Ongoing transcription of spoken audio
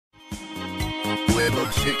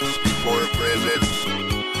Elephant 64 presents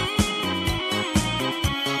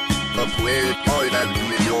a Playguide and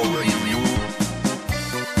video review.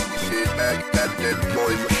 Sit back and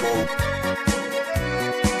enjoy the show.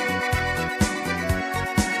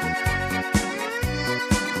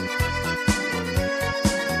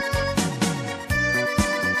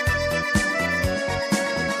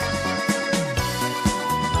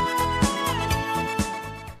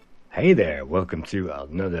 Hey there, welcome to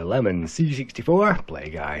another Lemon C64 Play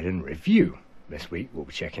Guide and Review. This week we'll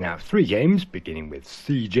be checking out 3 games, beginning with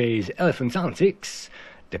CJ's Elephant Antics,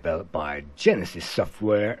 developed by Genesis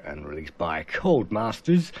Software and released by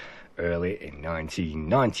Codemasters early in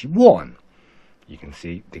 1991. You can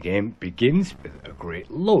see the game begins with a great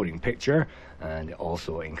loading picture, and it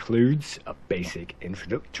also includes a basic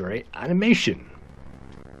introductory animation.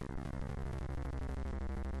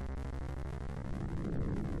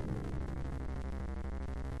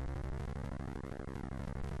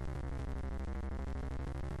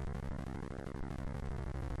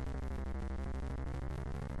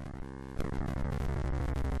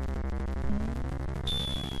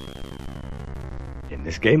 In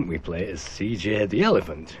this game we play as CJ the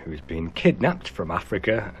Elephant, who's been kidnapped from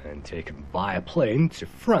Africa and taken by a plane to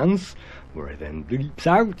France, where he then leaps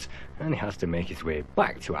out and he has to make his way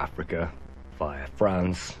back to Africa via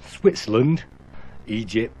France, Switzerland,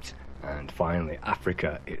 Egypt and finally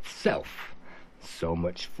Africa itself. So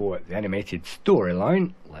much for the animated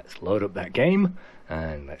storyline. Let's load up that game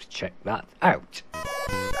and let's check that out.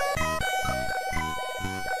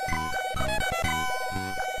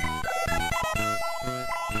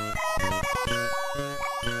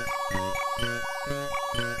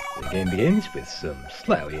 The game begins with some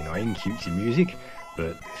slightly annoying cutesy music,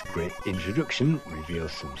 but this great introduction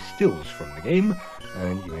reveals some stills from the game,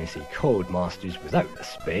 and you may see Codemasters without a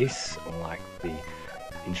space, unlike the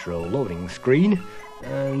intro loading screen,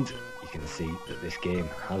 and you can see that this game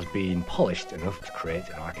has been polished enough to create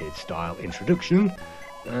an arcade style introduction,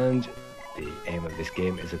 and the aim of this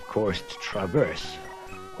game is of course to traverse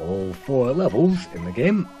all 4 levels in the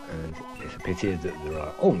game, and it's a pity that there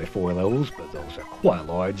are only 4 levels, but those are quite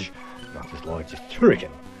large, not as large as Turrican.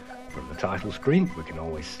 From the title screen we can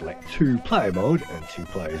always select 2-player mode, and 2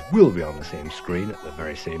 players will be on the same screen at the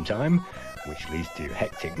very same time, which leads to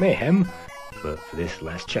hectic mayhem, but for this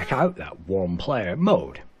let's check out that 1-player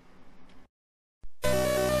mode.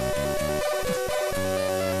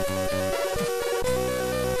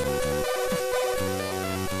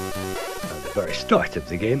 At the very start of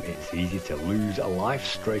the game it's easy to lose a life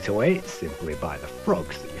straight away simply by the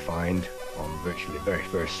frogs that you find on virtually the very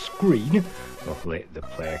first screen. Luckily the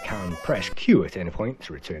player can press Q at any point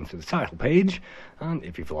to return to the title page, and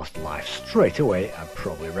if you've lost life straight away I'd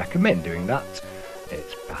probably recommend doing that.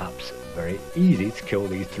 It's perhaps very easy to kill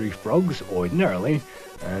these 3 frogs ordinarily,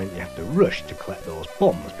 and you have to rush to collect those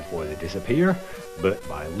bombs before they disappear, but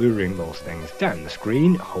by luring those things down the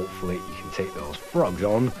screen hopefully you can take those frogs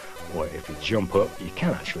on, or if you jump up you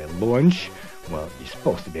can actually launch. Well, you're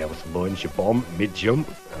supposed to be able to launch a bomb mid-jump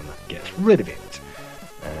and that gets rid of it.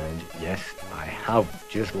 And yes, I have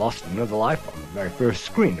just lost another life on the very first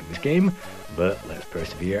screen of this game, but let's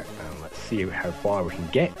persevere and let's see how far we can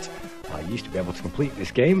get. I used to be able to complete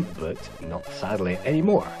this game, but not sadly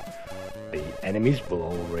anymore. The enemies will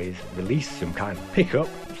always release some kind of pickup.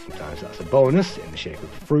 Sometimes that's a bonus in the shape of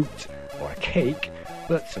fruit or a cake,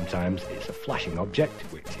 but sometimes it's a flashing object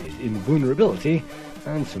which is invulnerability,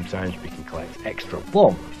 and sometimes we can collect extra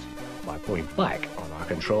bombs. By pulling back on our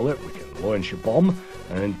controller we can launch a bomb,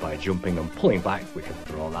 and by jumping and pulling back we can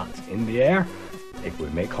throw that in the air. If we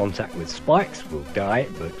make contact with spikes we'll die,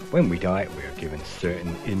 but when we die we are given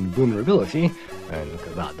certain invulnerability, and look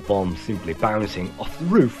at that, the bomb simply bouncing off the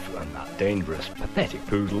roof, and that dangerous pathetic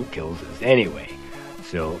poodle kills us anyway.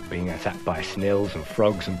 So being attacked by snails and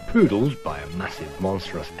frogs and poodles by a massive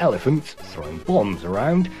monstrous elephant throwing bombs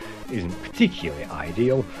around isn't particularly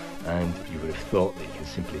ideal, and you would have thought that you can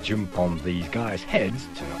simply jump on these guys' heads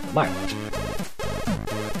to knock them out.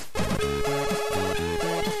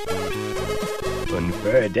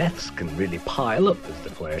 Unfair deaths can really pile up as the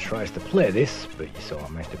player tries to play this, but you saw I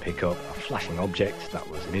managed to pick up a flashing object that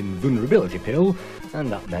was an invulnerability pill,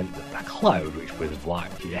 and that meant that the cloud, which would have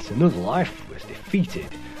wiped yet another life, was defeated,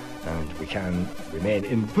 and we can remain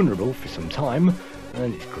invulnerable for some time,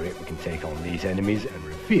 and it's great we can take on these enemies and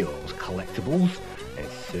reveal those collectibles.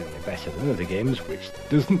 It's certainly better than other games which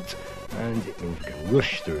doesn't, and it means we can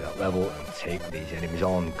rush through that level and take these enemies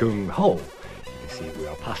on gung-ho. See, we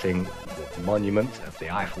are passing the monument of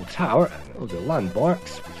the Eiffel Tower and other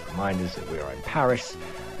landmarks which remind us that we are in Paris,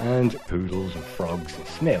 and poodles and frogs and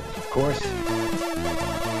snails of course.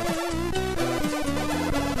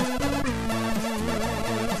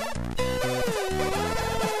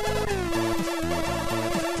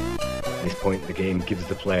 point, the game gives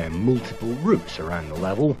the player multiple routes around the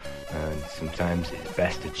level, and sometimes it's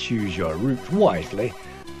best to choose your route wisely.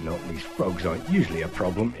 Note, these frogs aren't usually a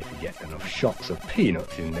problem if you get enough shots of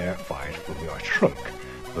peanuts in there fired from your trunk,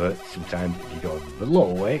 but sometimes if you go the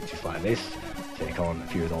low way, just like this, take on a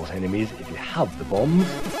few of those enemies if you have the bombs.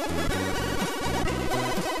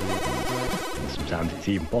 And sometimes it's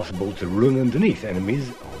even possible to run underneath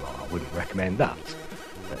enemies, although I wouldn't recommend that.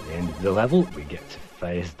 At the end of the level, we get to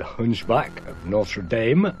face the Hunchback of Notre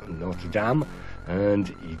Dame,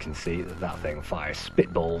 and you can see that that thing fires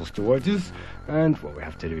spitballs towards us, and what we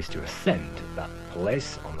have to do is to ascend that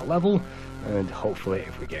place on the level, and hopefully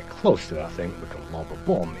if we get close to that thing we can lob a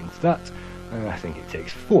bomb into that, and I think it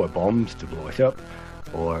takes 4 bombs to blow it up,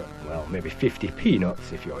 or well, maybe 50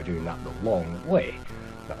 peanuts if you're doing that the long way.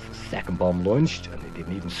 That's the second bomb launched, and it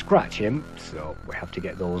didn't even scratch him, so we have to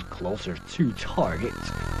get those closer to target.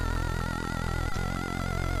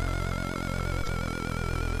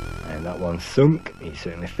 And that one sunk, he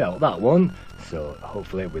certainly felt that one, so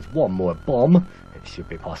hopefully with one more bomb it should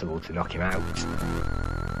be possible to knock him out.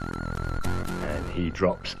 And he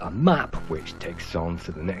drops a map which takes us on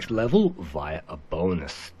to the next level via a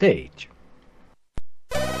bonus stage.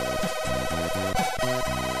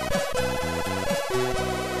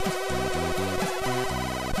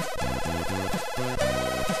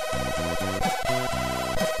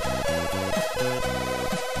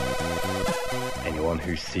 Anyone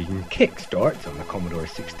who's seen Kickstart on the Commodore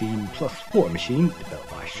 16+4 machine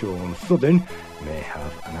developed by Sean Southern may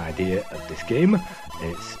have an idea of this game.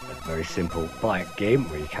 It's a very simple bike game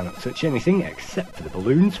where you cannot touch anything except for the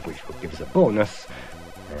balloons, which will give us a bonus,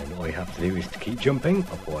 and all you have to do is to keep jumping,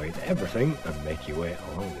 avoid everything, and make your way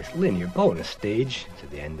along this linear bonus stage to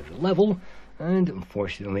the end of the level. And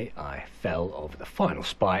unfortunately I fell over the final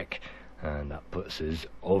spike, and that puts us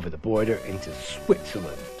over the border into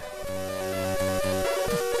Switzerland.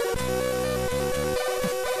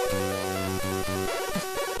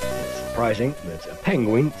 It's surprising that a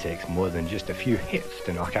penguin takes more than just a few hits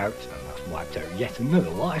to knock out, and that's wiped out yet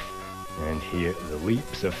another life. And here are the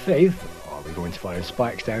leaps of faith. Are we going to fire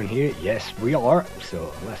spikes down here? Yes, we are.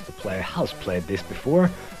 So unless the player has played this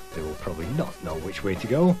before, they will probably not know which way to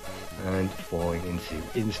go, and falling into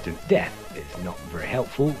instant death is not very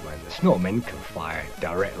helpful when the snowmen can fire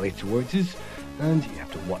directly towards us, and you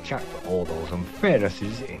have to watch out for all those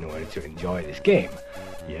unfairnesses in order to enjoy this game.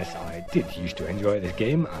 Yes, I did used to enjoy this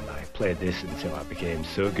game, and I played this until I became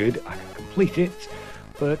so good I could complete it,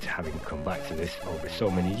 but having come back to this over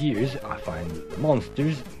so many years, I find that the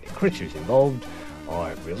monsters and the critters involved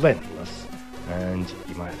are relentless. And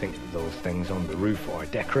you might think that those things on the roof are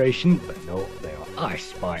decoration, but no, they are ice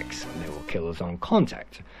spikes and they will kill us on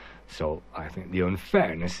contact. So I think the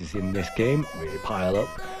unfairness is in this game really pile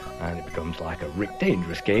up, and it becomes like a Rick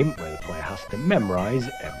Dangerous game where the player has to memorise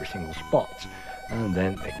every single spot, and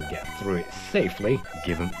then they can get through it safely,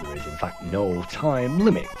 given there is in fact no time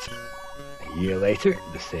limit. A year later,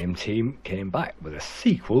 the same team came back with a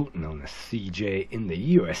sequel known as CJ in the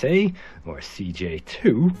USA, or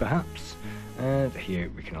CJ2 perhaps, and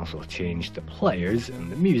here we can also change the players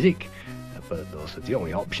and the music, but those are the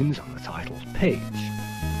only options on the titles page.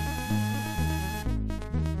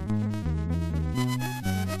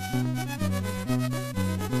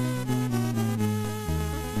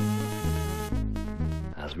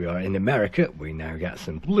 As we are in America, we now get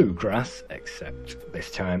some bluegrass, except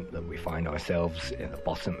this time that we find ourselves in the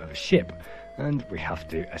bottom of a ship, and we have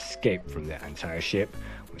to escape from the entire ship,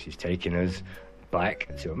 which is taking us back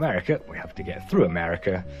to America. We have to get through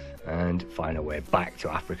America and find our way back to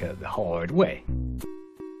Africa the hard way.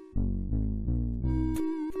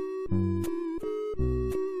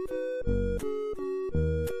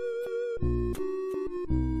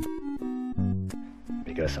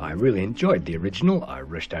 Because I really enjoyed the original, I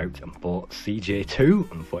rushed out and bought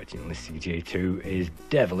CJ2. Unfortunately, CJ2 is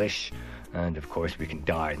devilish, and of course we can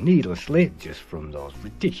die needlessly just from those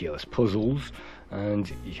ridiculous puzzles,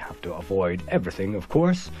 and you have to avoid everything, of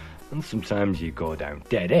course, and sometimes you go down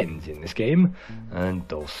dead ends in this game, and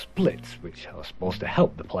those splits, which are supposed to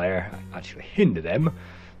help the player, actually hinder them.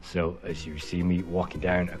 So as you see me walking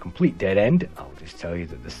down a complete dead end, I'll just tell you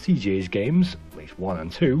that the CJ's games, at least 1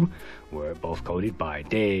 and 2, were both coded by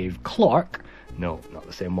Dave Clark. No, not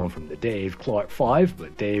the same one from the Dave Clark 5,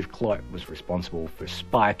 but Dave Clark was responsible for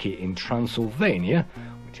Spiky in Transylvania,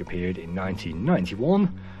 which appeared in 1991,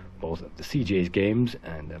 both of the CJ's games,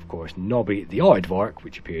 and of course Nobby the Aardvark,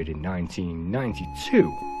 which appeared in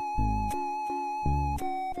 1992.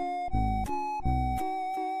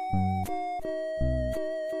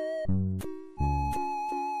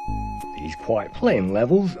 These quite plain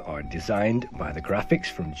levels are designed by the graphics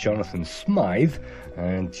from Jonathan Smythe,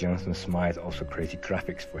 and Jonathan Smythe also created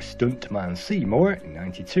graphics for Stuntman Seymour in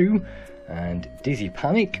 '92, and Dizzy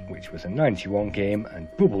Panic, which was a '91 game, and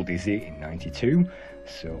Bubble Dizzy in '92.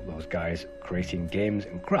 So those guys creating games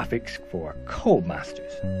and graphics for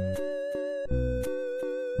Codemasters.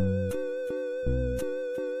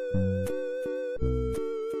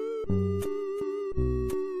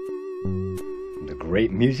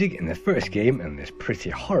 Great music in the first game, and this pretty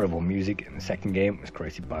horrible music in the second game was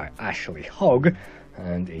created by Ashley Hogg,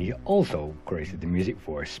 and he also created the music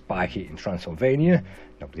for Spiky in Transylvania,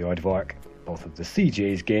 Knock the Aardvark, both of the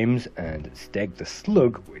CJ's games, and Steg the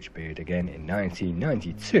Slug, which appeared again in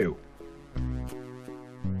 1992.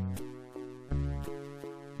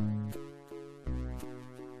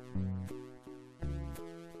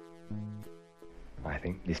 I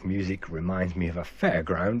think this music reminds me of a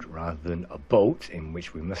fairground rather than a boat in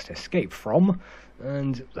which we must escape from,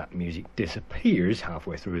 and that music disappears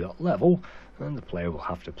halfway through that level, and the player will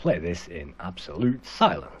have to play this in absolute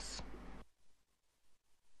silence.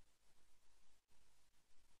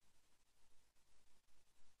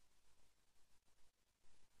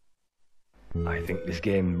 I think this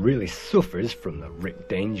game really suffers from the Rick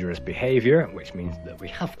Dangerous behaviour, which means that we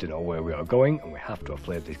have to know where we are going, and we have to have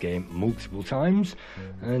played this game multiple times.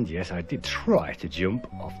 And yes, I did try to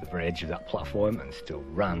jump off the very edge of that platform and still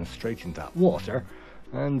ran straight into that water.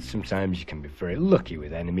 And sometimes you can be very lucky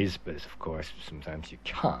with enemies, but of course sometimes you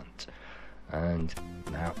can't. And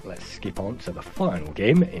now let's skip on to the final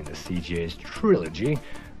game in the CJ's trilogy.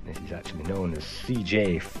 This is actually known as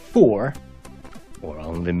CJ4. Or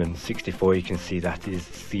on Lemon 64 you can see that is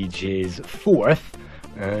CJ's fourth,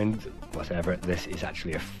 and whatever, this is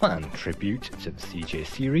actually a fan tribute to the CJ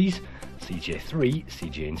series. CJ3,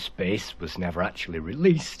 CJ in Space, was never actually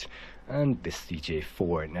released, and this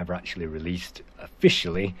CJ4 never actually released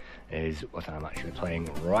officially is what I'm actually playing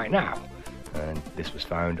right now. And this was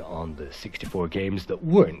found on the 64 Games That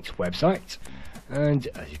Weren't website. And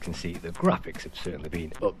as you can see, the graphics have certainly been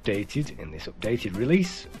updated in this updated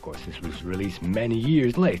release. Of course, this was released many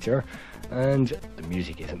years later, and the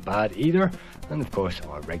music isn't bad either. And of course,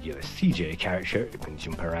 our regular CJ character can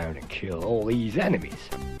jump around and kill all these enemies.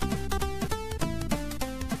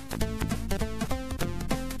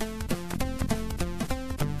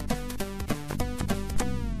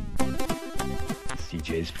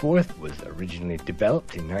 CJ's fourth was originally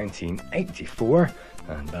developed in 1984,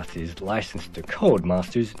 and that is licensed to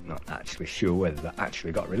Codemasters, not actually sure whether that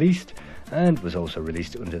actually got released, and was also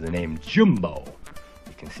released under the name Jumbo.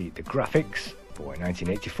 You can see the graphics for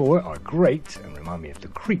 1984 are great and remind me of the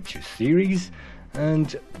Creatures series,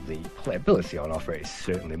 and the playability on offer is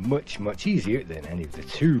certainly much easier than any of the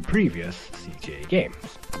two previous CJ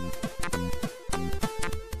games.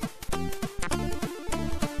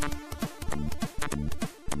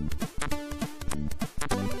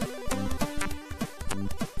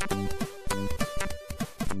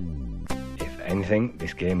 Anything,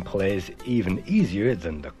 this game plays even easier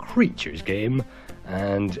than the Creatures game,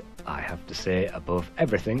 and I have to say, above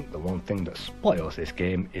everything, the one thing that spoils this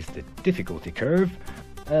game is the difficulty curve,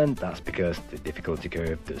 and that's because the difficulty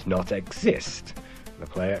curve does not exist. The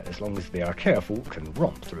player, as long as they are careful, can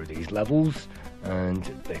romp through these levels, and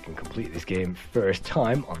they can complete this game first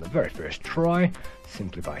time on the very first try,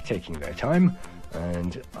 simply by taking their time.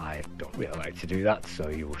 And I don't really like to do that, so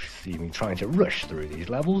you will see me trying to rush through these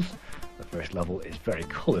levels. The first level is very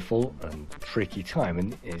colourful, and tricky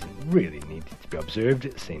timing is really needed to be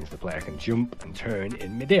observed, since the player can jump and turn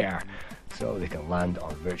in midair, so they can land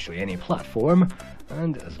on virtually any platform,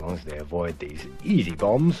 and as long as they avoid these easy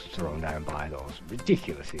bombs thrown down by those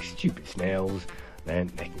ridiculously stupid snails,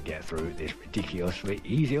 then they can get through this ridiculously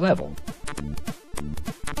easy level.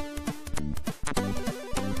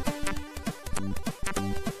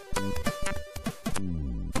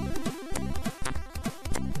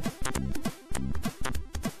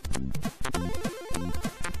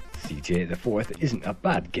 CJ the Fourth isn't a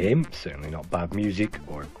bad game, certainly not bad music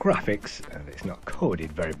or graphics, and it's not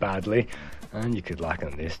coded very badly, and you could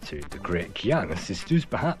liken this to the great Gianna Sisters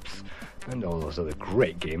perhaps, and all those other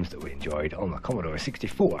great games that we enjoyed on the Commodore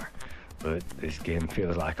 64. But this game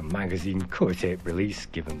feels like a magazine cover tape release,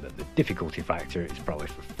 given that the difficulty factor is probably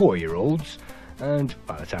for 4-year-olds, and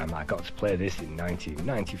by the time I got to play this in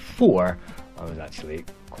 1994, I was actually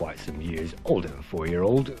quite some years older than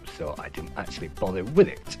 4-year-old, so I didn't actually bother with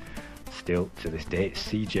it. Still, to this day,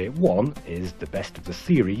 CJ1 is the best of the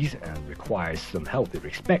series and requires some healthy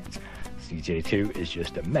respect. CJ2 is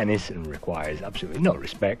just a menace and requires absolutely no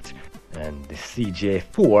respect. And the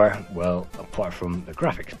CJ4, well, apart from the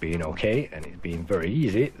graphics being okay and it being very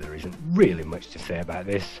easy, there isn't really much to say about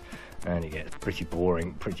this, and it gets pretty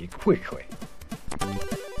boring pretty quickly.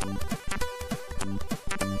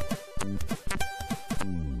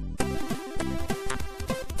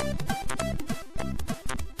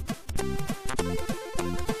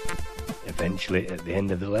 Eventually, at the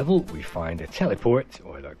end of the level, we find a teleport,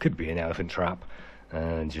 or that could be an elephant trap,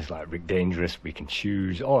 and just like Rick Dangerous, we can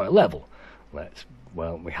choose our level.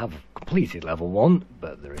 Well, we have completed level 1,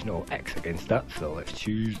 but there is no X against that, so let's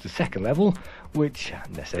choose the second level, which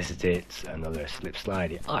necessitates another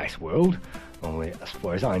slip-slidey ice world. Only, as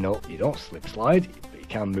far as I know, you don't slip-slide, but you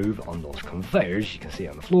can move on those conveyors you can see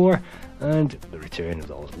on the floor, and the return of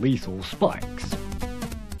those lethal spikes.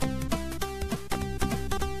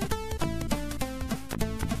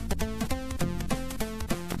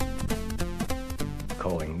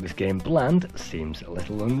 Calling this game bland seems a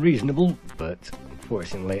little unreasonable, but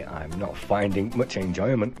unfortunately I'm not finding much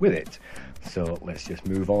enjoyment with it. So let's just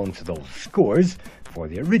move on to those scores for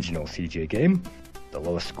the original CJ game. The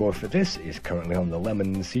lowest score for this is currently on the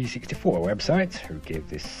Lemon C64 website, who gave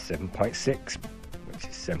this 7.6, which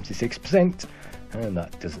is 76%, and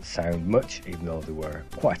that doesn't sound much, even though there were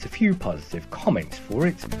quite a few positive comments for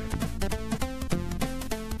it.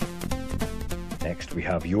 Next we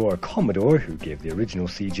have Your Commodore, who gave the original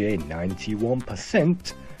CJ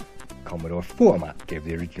 91%, Commodore Format gave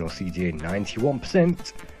the original CJ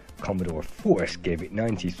 91%, Commodore Force gave it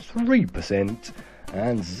 93%,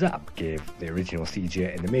 and Zap gave the original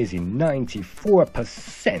CJ an amazing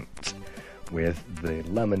 94%. With the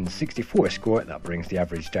Lemon 64 score, that brings the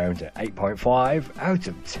average down to 8.5 out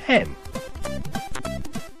of 10.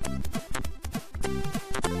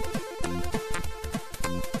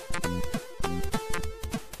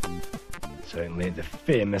 Certainly the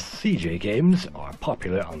famous CJ games are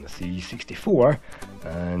popular on the C64,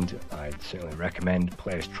 and I'd certainly recommend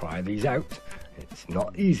players try these out. It's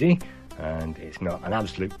not easy, and it's not an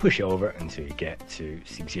absolute pushover until you get to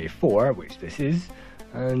CJ4, which this is,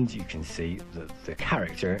 and you can see that the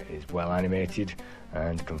character is well animated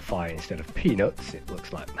and can fire instead of peanuts. It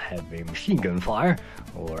looks like heavy machine gun fire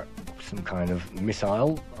or some kind of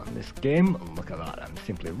missile on this game. And look at that, I'm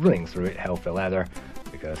simply running through it hell for leather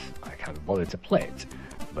because I can't bother to play it.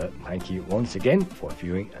 But thank you once again for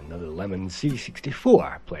viewing another Lemon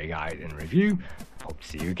C64 play guide and review. Hope to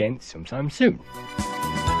see you again sometime soon.